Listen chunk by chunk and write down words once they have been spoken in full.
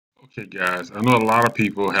Okay, guys, I know a lot of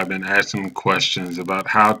people have been asking questions about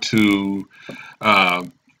how to uh,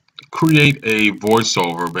 create a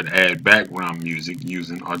voiceover but add background music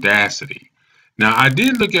using Audacity. Now, I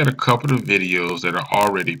did look at a couple of videos that are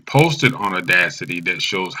already posted on Audacity that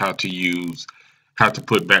shows how to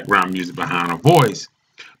put background music behind a voice.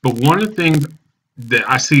 But one of the things that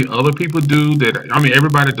I see other people do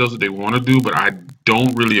everybody does what they want to do, but I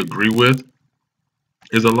don't really agree with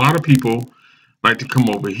is a lot of people like to come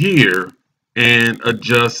over here and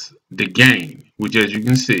adjust the gain, which as you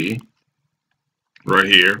can see right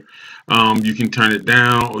here, you can turn it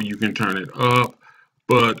down or you can turn it up.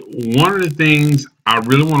 But one of the things I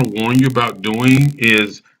really want to warn you about doing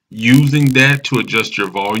is using that to adjust your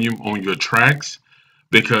volume on your tracks,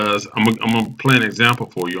 because I'm going to play an example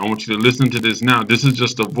for you. I want you to listen to this now. This is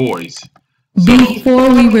just a voice.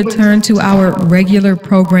 Before we return to our regular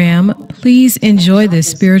program, please enjoy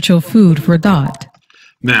this spiritual food for thought.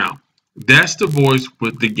 Now, that's the voice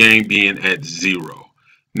with the gain being at 0.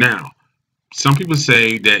 Now, some people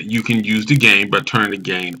say that you can use the gain by turning the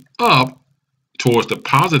gain up towards the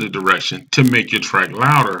positive direction to make your track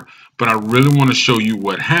louder, but I really want to show you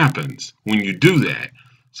what happens when you do that.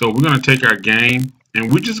 So we're going to take our gain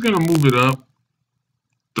and we're just going to move it up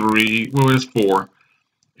 4,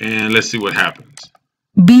 and let's see what happens.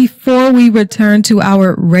 Before we return to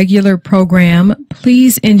our regular program,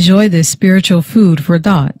 please enjoy this spiritual food for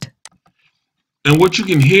thought. And what you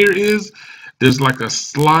can hear is there's like a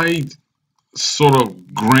slight sort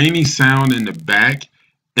of grainy sound in the back,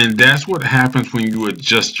 and that's what happens when you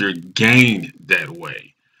adjust your gain that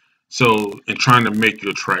way. So, in trying to make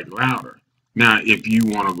your track louder. Now, if you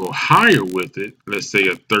want to go higher with it, let's say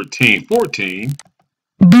a 13, 14.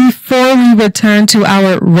 Before we return to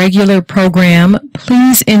our regular program,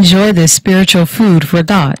 please enjoy this spiritual food for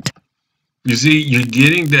thought. You see, you're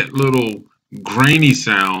getting that little grainy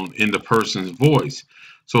sound in the person's voice.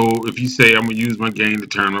 So if you say, I'm going to use my gain to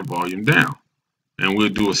turn the volume down, and we'll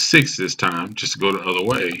do a 6 this time, just to go the other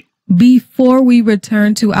way. Before we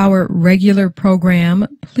return to our regular program,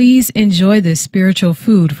 please enjoy this spiritual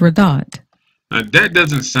food for thought. Now, that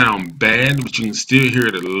doesn't sound bad, but you can still hear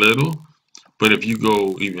it a little. But if you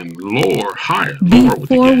go even lower, higher, lower with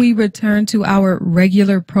the gain. Before we return to our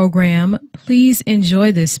regular program, please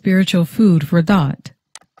enjoy this spiritual food for thought.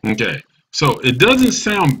 Okay, so it doesn't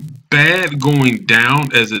sound bad going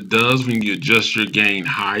down as it does when you adjust your gain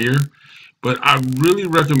higher. But I really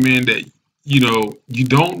recommend that, you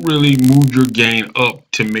don't really move your gain up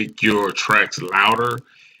to make your tracks louder.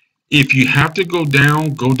 If you have to go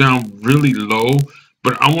down really low.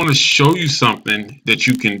 But I want to show you something that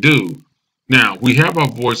you can do. Now, we have our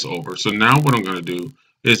voiceover. So now what I'm going to do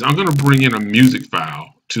is I'm going to bring in a music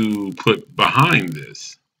file to put behind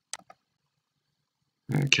this.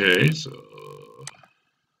 Okay, so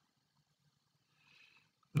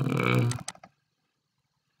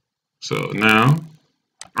now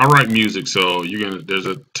I write music, so there's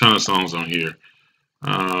a ton of songs on here.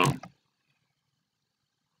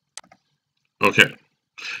 Okay,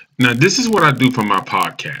 now this is what I do for my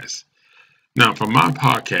podcast. Now for my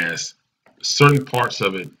podcast, certain parts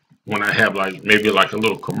of it, when I have maybe a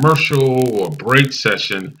little commercial or break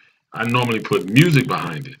session, I normally put music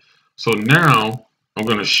behind it. So now I'm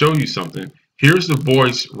going to show you something. Here's the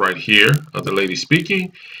voice right here of the lady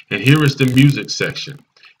speaking, and here is the music section.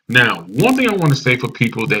 Now, one thing I want to say for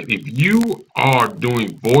people that if you are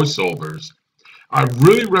doing voiceovers, I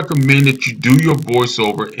really recommend that you do your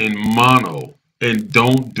voiceover in mono and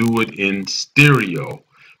don't do it in stereo,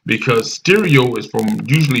 because stereo is from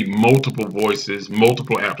usually multiple voices,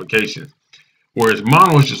 multiple applications, whereas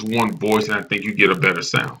mono is just one voice, and I think you get a better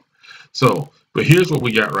sound. So, but here's what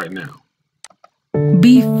we got right now.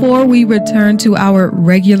 Before we return to our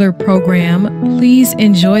regular program, please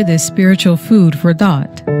enjoy this spiritual food for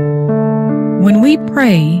thought. When we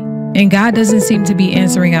pray and God doesn't seem to be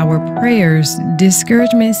answering our prayers,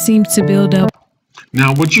 discouragement seems to build up.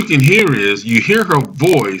 Now, what you can hear is you hear her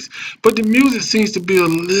voice, but the music seems to be a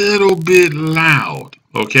little bit loud.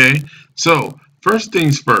 Okay, so first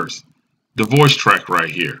things first, the voice track right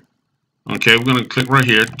here. Okay, we're going to click right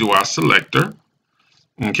here, do our selector.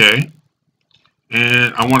 Okay.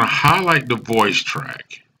 And I want to highlight the voice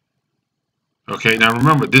track. Okay, now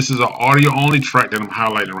remember, this is an audio only track that I'm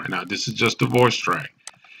highlighting right now. This is just the voice track.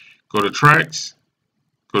 Go to tracks,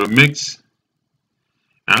 go to mix.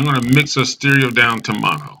 And I'm going to mix our stereo down to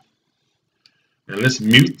mono. And let's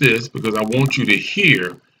mute this because I want you to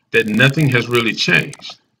hear that nothing has really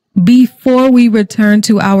changed. Before we return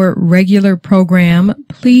to our regular program,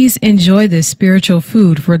 please enjoy this spiritual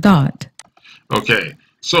food for thought. Okay.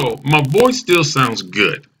 So my voice still sounds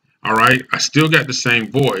good, All right, I still got the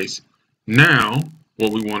same voice. Now,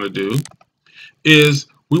 what we want to do is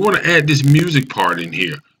we want to add this music part in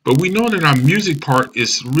here. But we know that our music part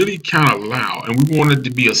is really kind of loud, and we want it to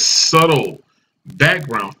be a subtle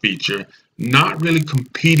background feature, not really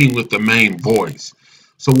competing with the main voice.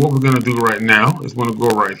 So what we're going to do right now is we're going to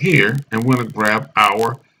go right here and we're going to grab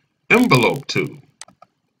our envelope tool.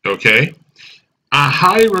 Okay, I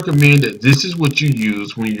highly recommend that this is what you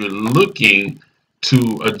use when you're looking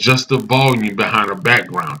to adjust the volume behind a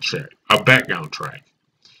background track.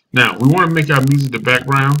 Now we want to make our music the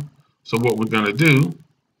background. So what we're going to do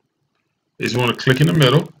is we want to click in the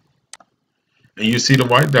middle, and you see the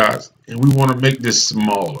white dots, and we want to make this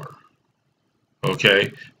smaller.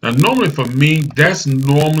 Okay, now normally for me, that's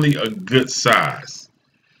normally a good size.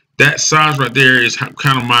 That size right there is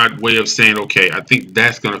kind of my way of saying, okay, I think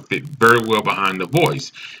that's going to fit very well behind the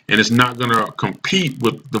voice, and it's not going to compete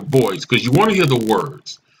with the voice because you want to hear the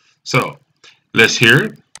words. So let's hear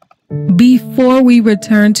it. Before we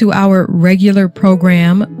return to our regular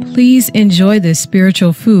program, please enjoy this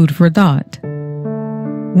spiritual food for thought.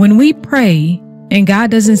 When we pray and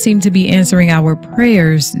God doesn't seem to be answering our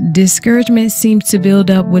prayers, discouragement seems to build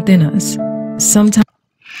up within us. Sometimes.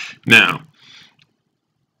 Now,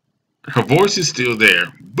 her voice is still there,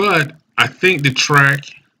 but I think the track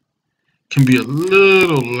can be a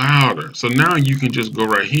little louder. So now you can just go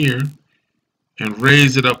right here and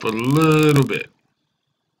raise it up a little bit.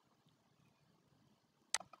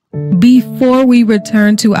 Before we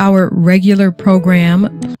return to our regular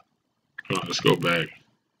program, Let's go back.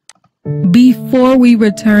 Before we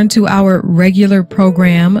return to our regular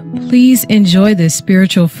program, please enjoy this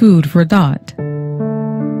spiritual food for thought.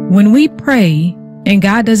 When we pray and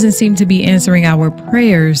God doesn't seem to be answering our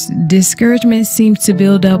prayers, discouragement seems to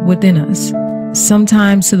build up within us,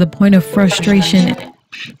 sometimes to the point of frustration.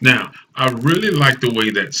 Now, I really like the way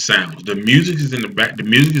that sounds. The music is in the back. The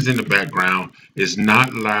music is in the background. It's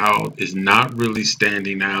not loud. It's not really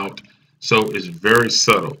standing out. So it's very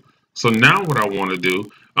subtle. So now what I want to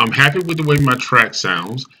do, I'm happy with the way my track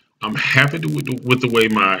sounds. I'm happy with the way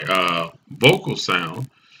my vocals sound.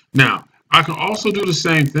 Now, I can also do the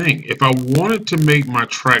same thing. If I wanted to make my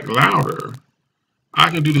track louder, I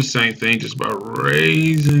can do the same thing just by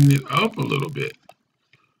raising it up a little bit.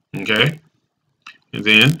 Okay? And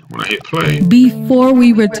then when I hit play. Before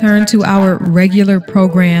we return to our regular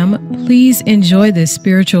program, please enjoy this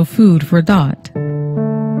spiritual food for thought.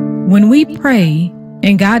 When we pray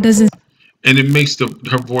and God doesn't. And it makes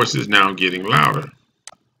her voice is now getting louder.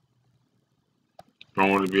 If I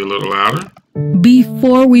want it to be a little louder.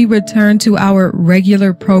 Before we return to our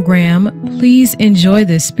regular program, please enjoy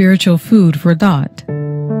this spiritual food for thought.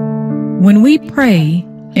 When we pray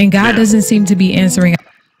and God doesn't seem to be answering.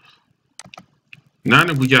 Now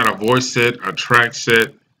that we got our voice set, our track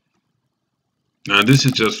set, now this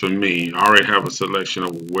is just for me. I already have a selection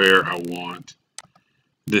of where I want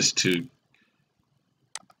this to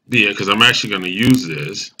be, because I'm actually going to use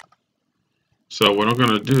this. So what I'm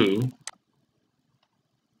going to do, I'm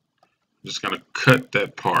just going to cut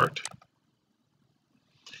that part,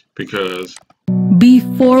 because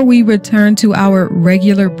before we return to our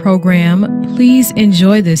regular program, please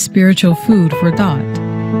enjoy this spiritual food for thought.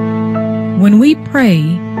 When we pray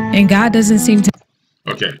and God doesn't seem to.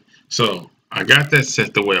 Okay, so I got that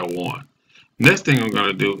set the way I want. Next thing I'm going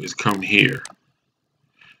to do is come here,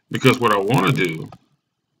 because what I want to do,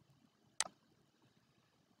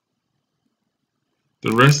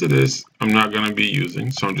 the rest of this I'm not going to be using,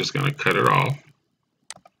 so I'm just going to cut it off.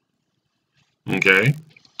 Okay,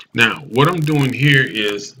 now what I'm doing here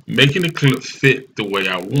is making the clip fit the way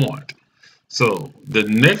I want. So the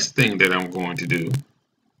next thing that I'm going to do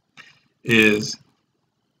is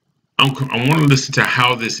I want to listen to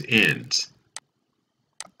how this ends.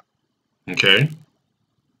 Okay.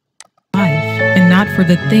 Life and not for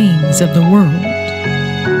the things of the world.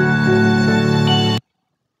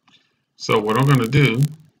 So what I'm going to do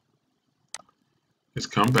is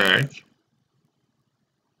come back,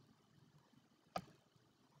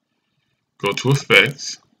 go to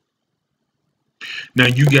effects. Now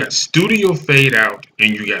you got studio fade out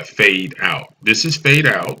and you got fade out. This is fade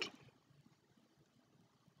out.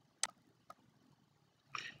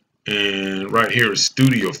 And right here is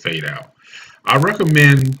studio fade out. I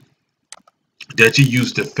recommend that you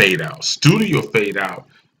use the fade out. Studio fade out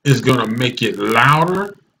is going to make it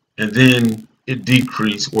louder and then it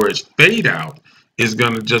decrease, whereas fade out is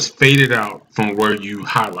going to just fade it out from where you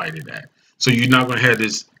highlighted at. So you're not going to have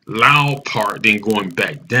this loud part then going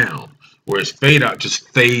back down, whereas fade out just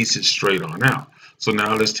fades it straight on out. So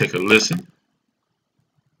now let's take a listen.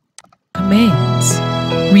 Commands.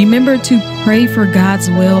 Remember to pray for God's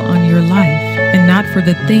will on your life and not for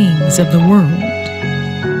the things of the world.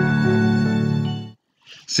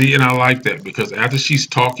 See, and I like that because after she's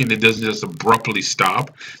talking, it doesn't just abruptly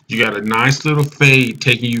stop. You got a nice little fade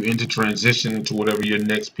taking you into transition into whatever your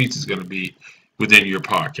next piece is going to be within your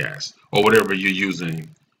podcast or whatever you're using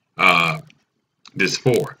this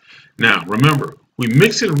for. Now, remember, we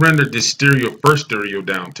mix and render this first stereo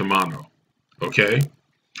down to mono. Okay?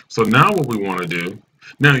 So now what we want to do,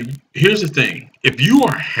 now here's the thing. If you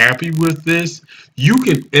are happy with this, you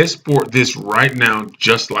can export this right now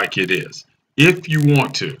just like it is, if you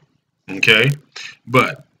want to. Okay?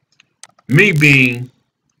 But me being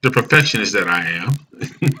the perfectionist that I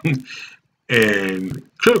am and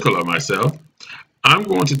critical of myself, I'm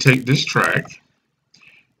going to take this track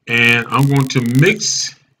and I'm going to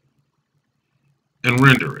mix and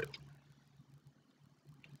render it.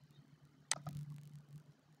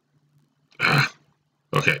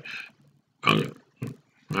 Okay. I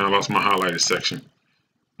lost my highlighted section.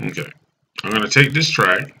 Okay. I'm going to take this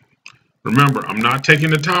track. Remember, I'm not taking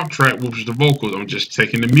the top track, which is the vocals. I'm just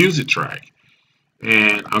taking the music track.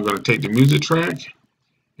 And I'm going to take the music track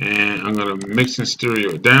and I'm going to mix and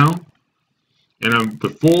stereo it down. And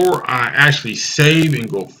before I actually save and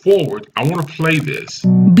go forward, I want to play this.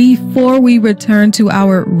 Before we return to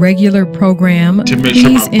our regular program, to make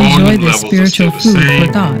please sure my enjoy volume the levels spiritual are still food the same,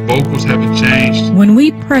 for thought. vocals haven't changed. When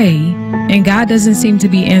we pray and God doesn't seem to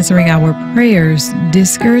be answering our prayers,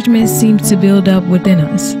 discouragement seems to build up within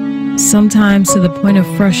us, sometimes to the point of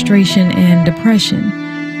frustration and depression.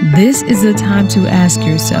 This is the time to ask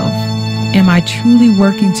yourself, am I truly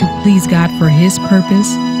working to please God for His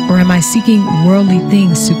purpose, or am I seeking worldly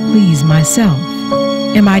things to please myself?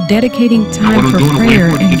 Am I dedicating time for prayer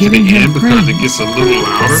and giving Him praise? It gets a little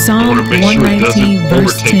louder. Psalm 119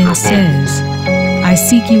 verse 10 says, I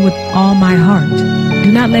seek you with all my heart.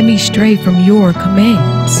 Do not let me stray from your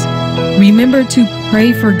commands. Remember to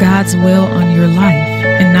pray for God's will on your life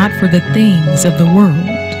and not for the things of the world.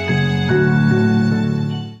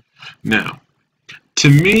 Now, to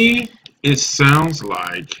me, it sounds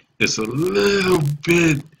like it's a little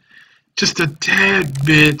bit, just a tad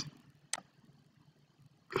bit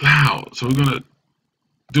loud. So we're going to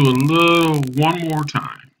do one more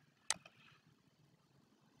time.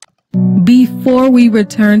 Before we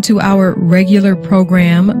return to our regular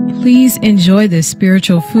program, please enjoy this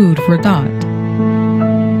spiritual food for thought.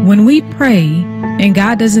 When we pray and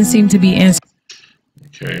God doesn't seem to be answering,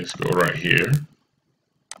 okay, let's go right here.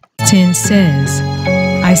 10 says,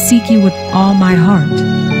 I seek you with all my heart.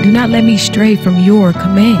 Do not let me stray from your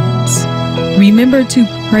commands. Remember to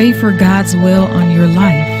pray for God's will on your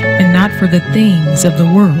life and not for the things of the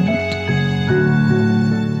world.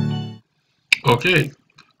 Okay.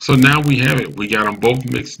 So now we have it. We got them both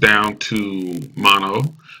mixed down to mono.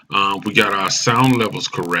 We got our sound levels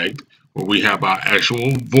correct, where we have our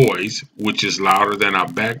actual voice, which is louder than our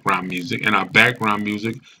background music. And our background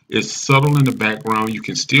music is subtle in the background. You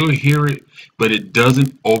can still hear it, but it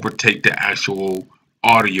doesn't overtake the actual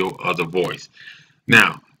audio of the voice.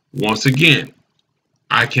 Now, once again,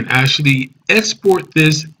 I can actually export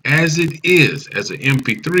this as it is, as an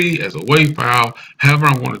MP3, as a WAV file, however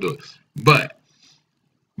I want to do it. But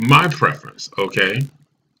my preference, okay?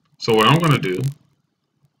 So what I'm going to do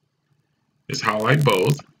is highlight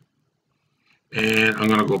both, and I'm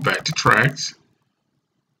going to go back to tracks.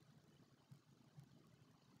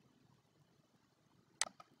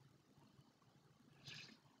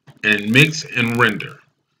 And mix and render.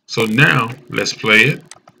 So now let's play it.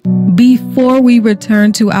 Before we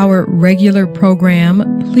return to our regular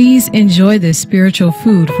program, please enjoy this spiritual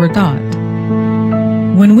food for thought.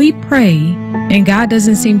 When we pray and God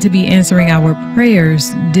doesn't seem to be answering our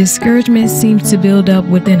prayers, discouragement seems to build up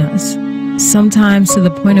within us, sometimes to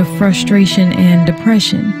the point of frustration and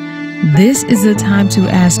depression. This is the time to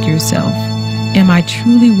ask yourself, am I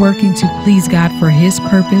truly working to please God for His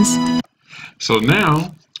purpose? So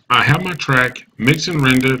now I have my track mixed and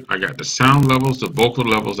rendered. I got the sound levels, the vocal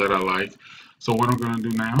levels that I like. So what I'm going to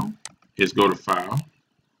do now is go to File.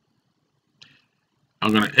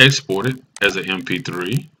 I'm going to export it as an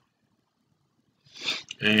MP3.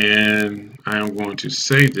 And I am going to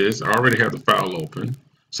save this. I already have the file open.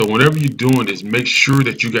 So whenever you're doing this, make sure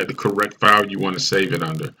that you got the correct file you want to save it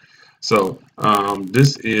under. So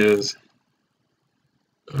this is,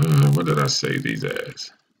 what did I save these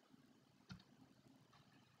as?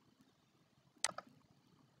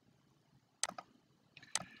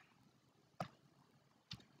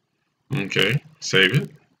 Okay, save it.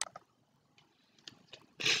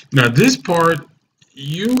 Now this part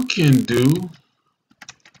you can do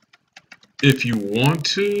if you want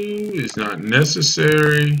to. It's not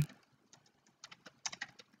necessary.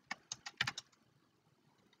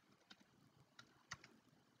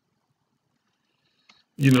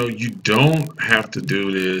 You don't have to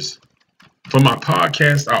do this. For my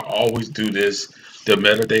podcast, I always do this, the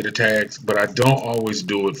metadata tags, but I don't always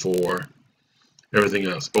do it for everything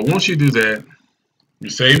else. But once you do that, you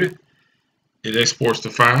save it, it exports the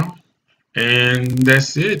file, and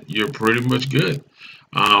that's it. You're pretty much good.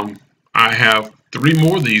 I have 3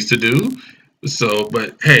 more of these to do. So,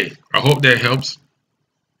 but hey, I hope that helps,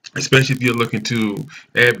 especially if you're looking to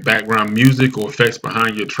add background music or effects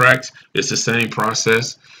behind your tracks. It's the same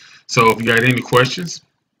process. So if you got any questions,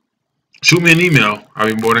 shoot me an email.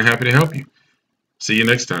 I'll be more than happy to help you. See you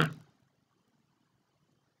next time.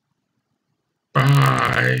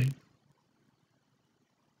 Bye.